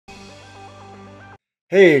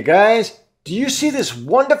Hey guys, do you see this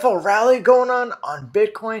wonderful rally going on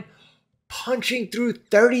Bitcoin? Punching through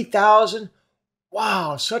 30,000?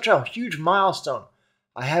 Wow, such a huge milestone.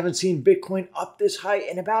 I haven't seen Bitcoin up this high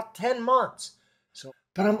in about 10 months.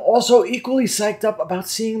 But I'm also equally psyched up about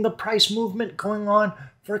seeing the price movement going on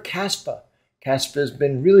for KASPA. KASPA has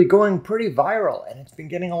been really going pretty viral and it's been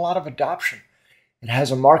getting a lot of adoption. It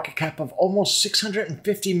has a market cap of almost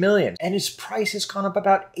 650 million and its price has gone up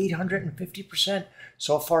about 850%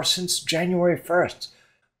 so far since January 1st.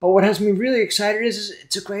 But what has me really excited is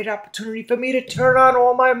it's a great opportunity for me to turn on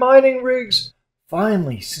all my mining rigs.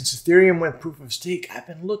 Finally, since Ethereum went proof of stake, I've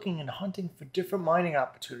been looking and hunting for different mining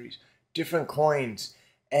opportunities, different coins,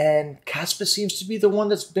 and KASPA seems to be the one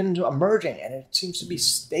that's been emerging and it seems to be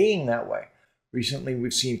staying that way. Recently,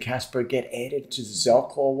 we've seen KASPA get added to the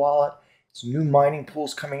Zelcore wallet. There's new mining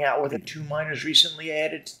pools coming out with it. 2 miners recently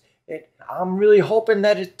added it. I'm really hoping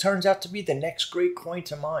that it turns out to be the next great coin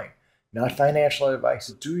to mine. Not financial advice.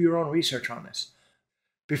 Do your own research on this.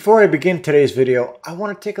 Before I begin today's video, I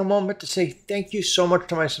want to take a moment to say thank you so much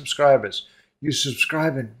to my subscribers. You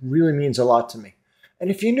subscribing really means a lot to me. And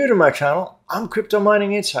if you're new to my channel, I'm Crypto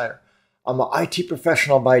Mining Insider. I'm an IT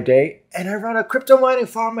professional by day, and I run a crypto mining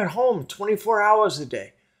farm at home 24 hours a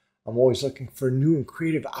day. I'm always looking for new and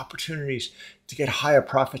creative opportunities to get higher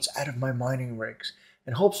profits out of my mining rigs.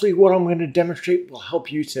 And hopefully what I'm going to demonstrate will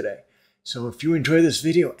help you today. So if you enjoy this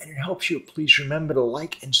video and it helps you, please remember to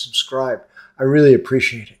like and subscribe. I really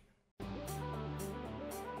appreciate it.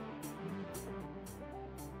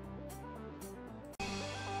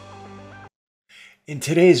 In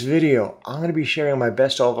today's video, I'm going to be sharing my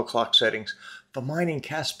best overclock settings for mining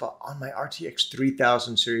KASPA on my RTX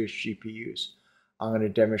 3000 series GPUs. I'm going to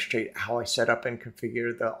demonstrate how I set up and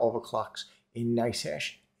configure the overclocks in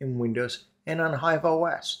Nicehash, in Windows, and on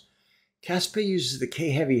HiveOS. KASPA uses the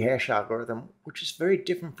K-heavy hash algorithm, which is very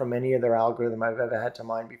different from any other algorithm I've ever had to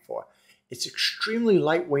mine before. It's extremely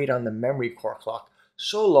lightweight on the memory core clock,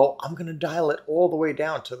 so low I'm going to dial it all the way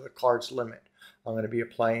down to the card's limit. I'm going to be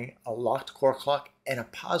applying a locked core clock and a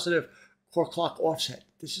positive core clock offset.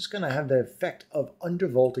 This is going to have the effect of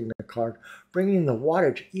undervolting the card, bringing the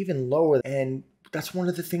wattage even lower, and that's one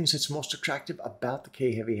of the things that's most attractive about the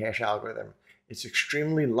K-heavy hash algorithm. It's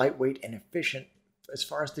extremely lightweight and efficient as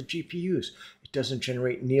far as the GPUs. It doesn't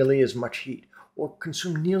generate nearly as much heat or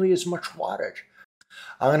consume nearly as much wattage.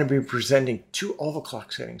 I'm going to be presenting 2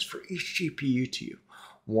 overclock settings for each GPU to you.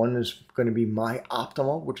 One is going to be my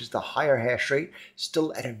optimal, which is the higher hash rate,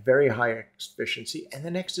 still at a very high efficiency. And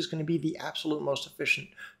the next is going to be the absolute most efficient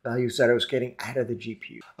values that I was getting out of the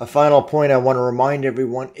GPU. A final point I want to remind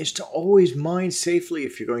everyone is to always mine safely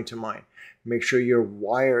if you're going to mine. Make sure your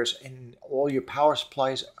wires and all your power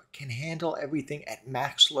supplies can handle everything at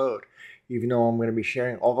max load. Even though I'm going to be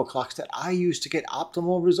sharing overclocks that I use to get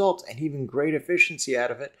optimal results and even great efficiency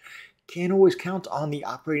out of it, can't always count on the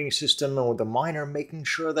operating system or the miner making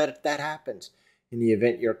sure that that happens. In the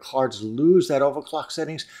event your cards lose that overclock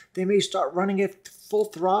settings, they may start running at full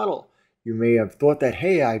throttle. You may have thought that,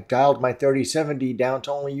 hey, I dialed my 3070 down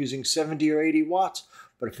to only using 70 or 80 watts,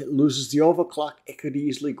 but if it loses the overclock, it could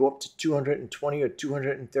easily go up to 220 or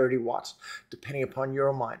 230 watts, depending upon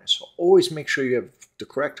your miner. So always make sure you have the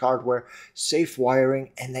correct hardware, safe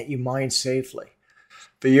wiring, and that you mine safely.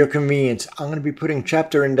 For your convenience, I'm going to be putting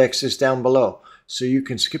chapter indexes down below, so you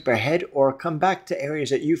can skip ahead or come back to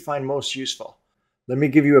areas that you find most useful. Let me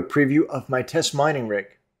give you a preview of my test mining rig.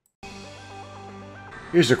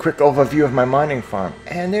 Here's a quick overview of my mining farm,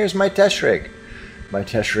 and there's my test rig. My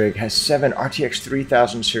test rig has 7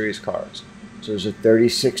 RTX-3000 series cards. So there's a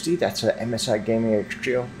 3060, that's a MSI Gaming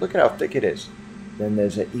X-Trio. Look at how thick it is. Then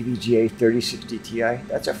there's an EVGA 3060 Ti.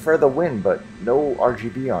 That's a further win, but no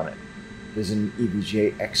RGB on it. There's an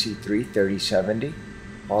EVGA XC3 3070,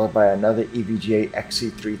 followed by another EVGA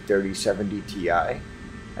XC3 3070 Ti,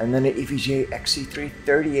 and then an EVGA XC3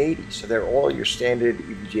 3080. So they're all your standard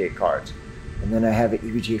EVGA cards. And then I have an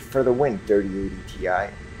EVGA Further Win 3080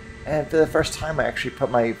 Ti. And for the first time, I actually put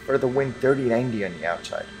my Further Win 3090 on the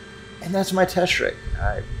outside. And that's my test rig.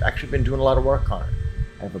 I've actually been doing a lot of work on it.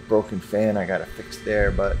 I have a broken fan I gotta fix there,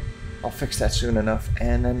 but I'll fix that soon enough.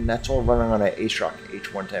 And then that's all running on an ASRock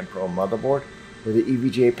H110 Pro motherboard with an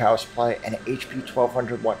EVGA power supply and an HP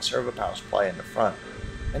 1200 watt server power supply in the front.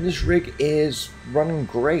 And this rig is running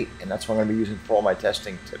great, and that's what I'm gonna be using for all my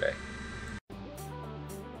testing today.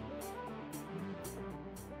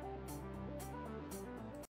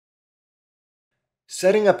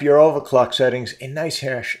 Setting up your overclock settings in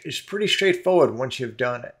Nicehash is pretty straightforward once you've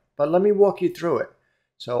done it, but let me walk you through it.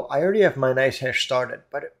 So I already have my Nicehash started,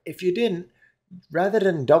 but if you didn't, Rather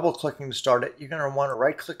than double clicking to start it, you're going to want to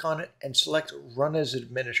right click on it and select Run as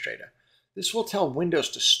Administrator. This will tell Windows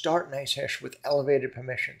to start Nicehash with elevated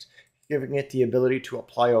permissions, giving it the ability to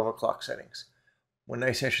apply overclock settings. When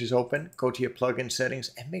Nicehash is open, go to your plugin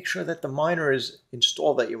settings and make sure that the miner is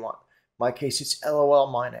installed that you want. In my case, it's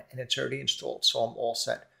lolMiner and it's already installed, so I'm all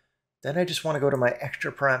set. Then I just want to go to my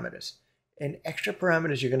extra parameters. In extra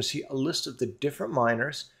parameters, you're going to see a list of the different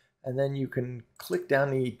miners, and then you can click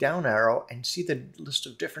down the down arrow and see the list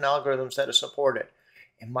of different algorithms that are supported.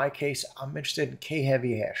 In my case, I'm interested in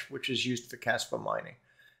KHeavyHash, which is used for KASPA mining.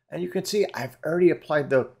 And you can see I've already applied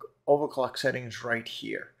the overclock settings right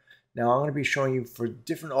here. Now I'm going to be showing you for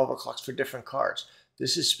different overclocks for different cards.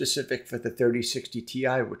 This is specific for the 3060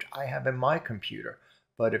 Ti, which I have in my computer.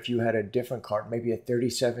 But if you had a different card, maybe a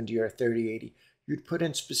 3070 or a 3080, you'd put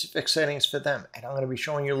in specific settings for them. And I'm going to be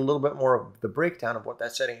showing you a little bit more of the breakdown of what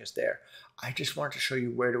that setting is there. I just want to show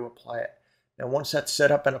you where to apply it. Now once that's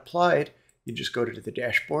set up and applied, you just go to the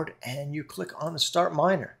dashboard and you click on the Start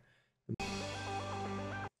Miner.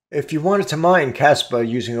 If you wanted to mine KASPA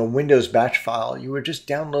using a Windows batch file, you would just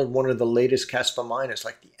download one of the latest KASPA miners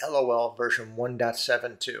like the LOL version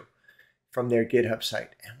 1.72 from their GitHub site.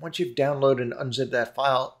 And once you've downloaded and unzipped that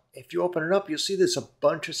file, if you open it up, you'll see there's a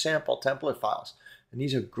bunch of sample template files. And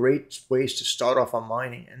these are great ways to start off on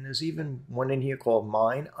mining. And there's even one in here called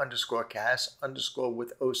mine_cas_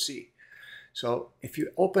 with OC. So if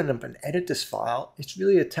you open up and edit this file, it's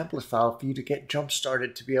really a template file for you to get jump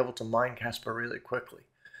started to be able to mine KASPA really quickly.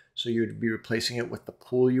 So you'd be replacing it with the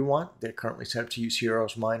pool you want. They're currently set up to use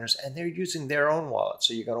Heroes miners, and they're using their own wallet.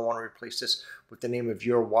 So you're going to want to replace this with the name of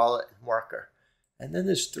your wallet and worker. And then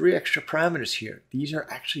there's 3 extra parameters here. These are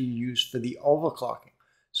actually used for the overclocking.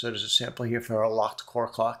 So there's a sample here for a locked core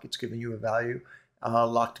clock. It's giving you a value,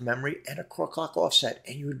 locked memory, and a core clock offset.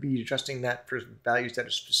 And you would be adjusting that for values that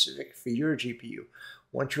are specific for your GPU.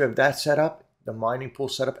 Once you have that set up, the mining pool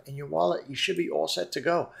set up in your wallet, you should be all set to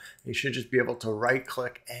go. You should just be able to right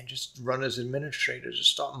click and just run as administrator to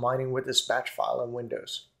start mining with this batch file in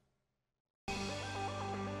Windows.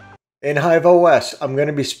 In HiveOS, I'm going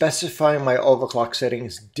to be specifying my overclock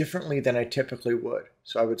settings differently than I typically would.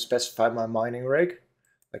 So I would specify my mining rig,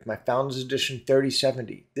 like my Founders Edition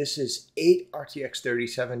 3070. This is 8 RTX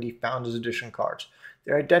 3070 Founders Edition cards.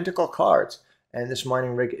 They're identical cards. And this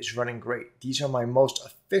mining rig is running great. These are my most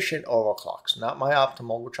efficient overclocks, not my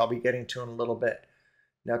optimal, which I'll be getting to in a little bit.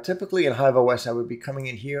 Now, typically in HiveOS, I would be coming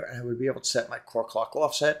in here and I would be able to set my core clock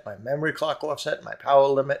offset, my memory clock offset, my power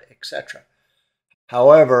limit, etc.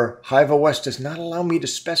 However, HiveOS does not allow me to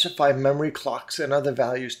specify memory clocks and other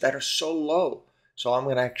values that are so low. So I'm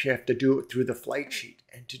going to actually have to do it through the flight sheet.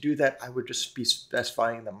 And to do that, I would just be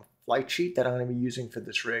specifying the flight sheet that I'm going to be using for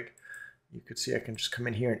this rig. You can see I can just come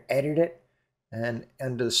in here and edit it. And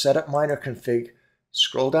under the Setup Miner config,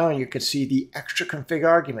 scroll down, you can see the extra config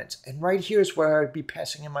arguments. And right here is where I'd be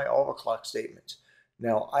passing in my overclock statements.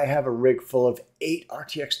 Now, I have a rig full of 8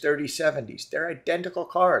 RTX 3070s. They're identical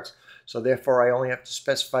cards. So therefore, I only have to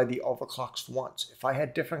specify the overclocks once. If I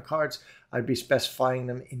had different cards, I'd be specifying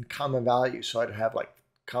them in comma values. So I'd have like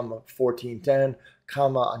comma 1410,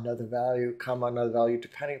 comma another value,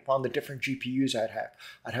 depending upon the different GPUs I'd have.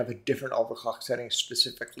 I'd have a different overclock setting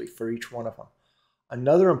specifically for each one of them.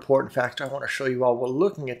 Another important factor I want to show you while we're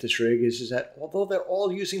looking at this rig is that although they're all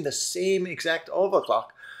using the same exact overclock,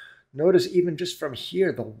 notice even just from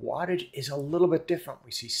here, the wattage is a little bit different.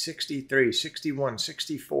 We see 63, 61,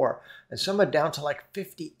 64, and some are down to like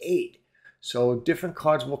 58. So different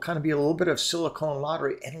cards will kind of be a little bit of silicone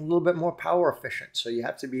lottery and a little bit more power efficient. So you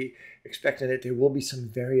have to be expecting that there will be some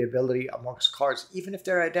variability amongst cards, even if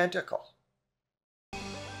they're identical.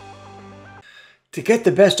 To get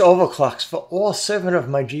the best overclocks for all 7 of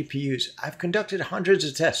my GPUs, I've conducted hundreds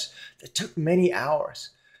of tests that took many hours.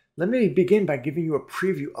 Let me begin by giving you a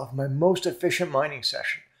preview of my most efficient mining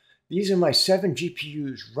session. These are my 7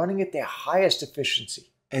 GPUs running at their highest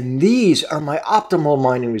efficiency. And these are my optimal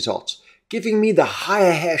mining results, giving me the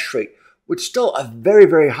higher hash rate, with still a very,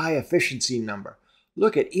 very high efficiency number.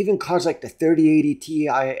 Look at even cards like the 3080 Ti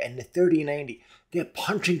and the 3090, they're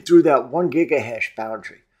punching through that 1 gigahash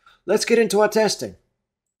boundary. Let's get into our testing.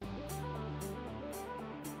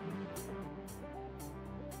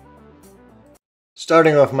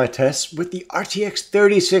 Starting off my tests with the RTX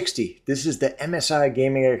 3060. This is the MSI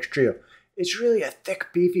Gaming X Trio. It's really a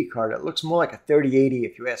thick, beefy card. It looks more like a 3080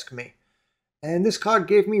 if you ask me. And this card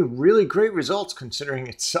gave me really great results considering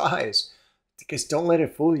its size. I guess don't let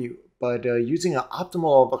it fool you. But using an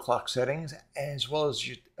optimal overclock settings as well as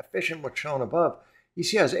efficient what's shown above, you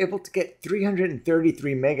see I was able to get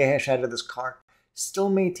 333 megahash out of this card, still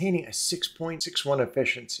maintaining a 6.61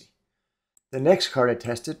 efficiency. The next card I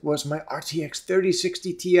tested was my RTX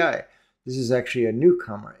 3060 Ti. This is actually a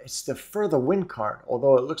newcomer. It's the further win card.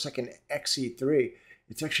 Although it looks like an XE3,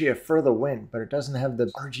 it's actually a further win, but it doesn't have the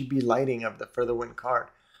RGB lighting of the further win card.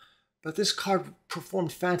 But this card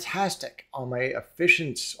performed fantastic. On my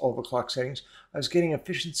efficiency overclock settings, I was getting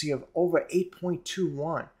efficiency of over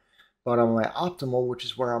 8.21. But on my optimal, which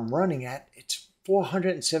is where I'm running at, it's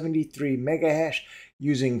 473 megahash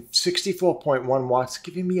using 64.1 watts,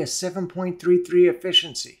 giving me a 7.33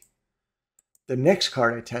 efficiency. The next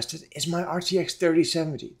card I tested is my RTX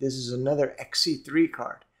 3070. This is another XC3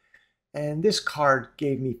 card. And this card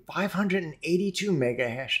gave me 582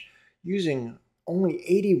 megahash using only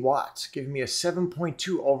 80 watts, giving me a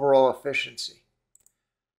 7.2 overall efficiency.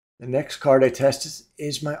 The next card I tested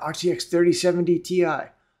is my RTX 3070 Ti,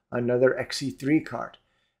 another XE3 card.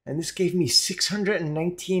 And this gave me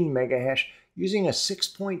 619 megahash using a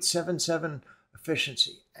 6.77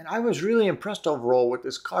 efficiency. And I was really impressed overall with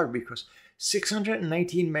this card because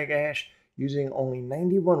 619 megahash using only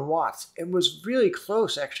 91 watts. It was really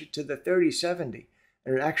close actually to the 3070,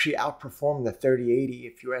 and it actually outperformed the 3080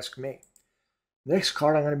 if you ask me. Next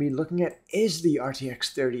card I'm going to be looking at is the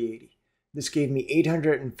RTX 3080. This gave me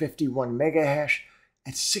 851 megahash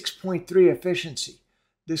at 6.3 efficiency.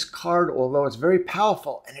 This card, although it's very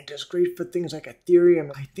powerful and it does great for things like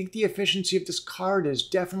Ethereum, I think the efficiency of this card is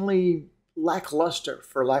definitely lackluster,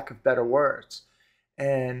 for lack of better words.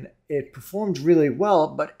 And it performs really well,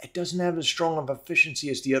 but it doesn't have as strong of efficiency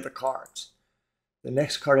as the other cards. The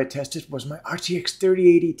next card I tested was my RTX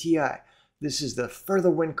 3080 Ti. This is the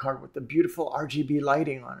further win card with the beautiful RGB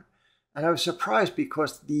lighting on it. And I was surprised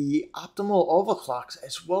because the optimal overclocks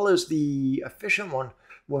as well as the efficient one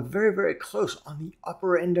were very, very close on the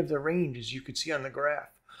upper end of the range, as you can see on the graph.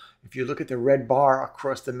 If you look at the red bar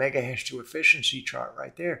across the megahash to efficiency chart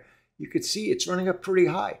right there, you could see it's running up pretty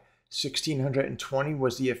high. 1620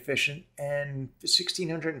 was the efficient and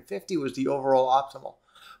 1650 was the overall optimal.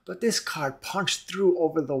 But this card punched through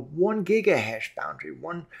over the 1 gigahash boundary,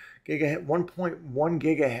 1.1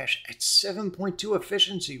 gigahash at 7.2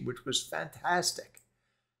 efficiency, which was fantastic.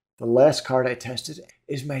 The last card I tested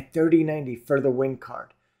is my 3090 Further Win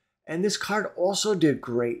card. And this card also did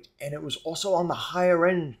great, and it was also on the higher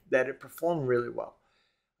end that it performed really well.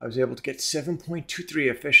 I was able to get 7.23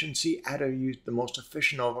 efficiency out of the most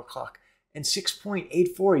efficient overclock and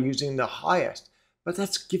 6.84 using the highest, but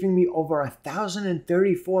that's giving me over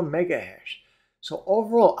 1,034 megahash. So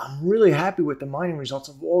overall, I'm really happy with the mining results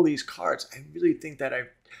of all these cards. I really think that I've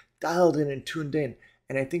dialed in and tuned in,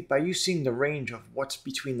 and I think by you seeing the range of what's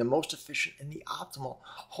between the most efficient and the optimal,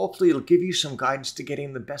 hopefully it'll give you some guidance to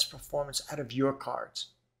getting the best performance out of your cards.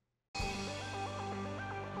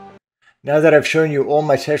 Now that I've shown you all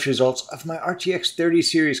my test results of my RTX 30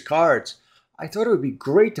 series cards, I thought it would be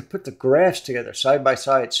great to put the graphs together side by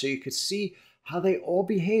side so you could see how they all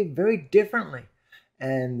behave very differently.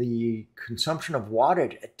 And the consumption of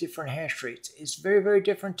wattage at different hash rates is very, very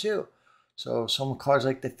different too. So some cards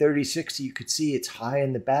like the 3060, you could see it's high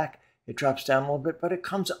in the back, it drops down a little bit, but it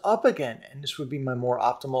comes up again. And this would be my more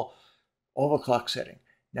optimal overclock setting.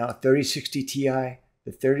 Now 3060 Ti,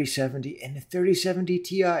 the 3070, and the 3070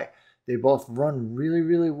 Ti. They both run really,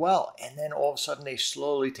 really well, and then all of a sudden they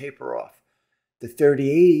slowly taper off. The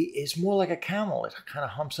 3080 is more like a camel. It kind of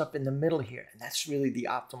humps up in the middle here, and that's really the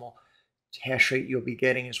optimal hash rate you'll be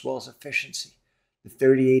getting as well as efficiency. The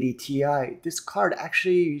 3080 Ti, this card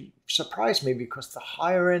actually surprised me because the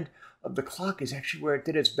higher end of the clock is actually where it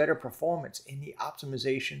did its better performance in the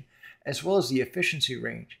optimization as well as the efficiency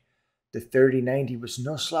range. The 3090 was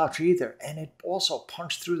no slouch either, and it also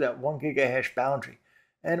punched through that 1 gigahash boundary.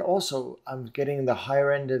 And also, I'm getting the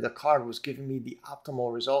higher end of the card was giving me the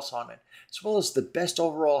optimal results on it, as well as the best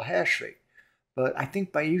overall hash rate. But I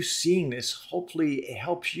think by you seeing this, hopefully it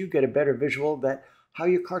helps you get a better visual that how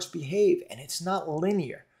your cards behave, and it's not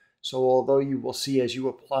linear. So although you will see as you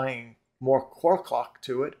applying more core clock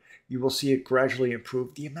to it, you will see it gradually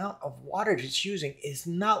improve. The amount of wattage it's using is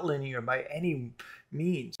not linear by any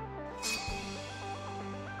means.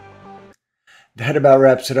 That about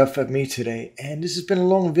wraps it up for me today, and this has been a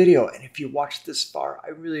long video, and if you watched this far,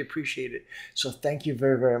 I really appreciate it, so thank you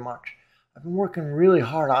very, very much. I've been working really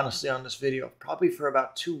hard, honestly, on this video, probably for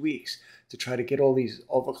about 2 weeks, to try to get all these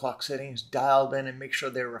overclock settings dialed in and make sure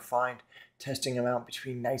they're refined, testing them out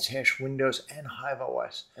between Nicehash, Windows, and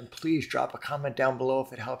HiveOS. And please drop a comment down below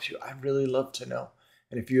if it helps you. I'd really love to know.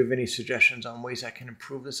 And if you have any suggestions on ways I can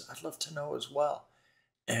improve this, I'd love to know as well.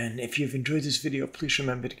 And if you've enjoyed this video, please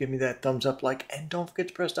remember to give me that thumbs up, like, and don't forget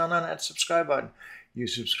to press down on that subscribe button. You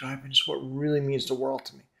subscribing is what really means the world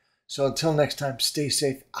to me. So until next time, stay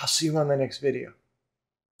safe. I'll see you on the next video.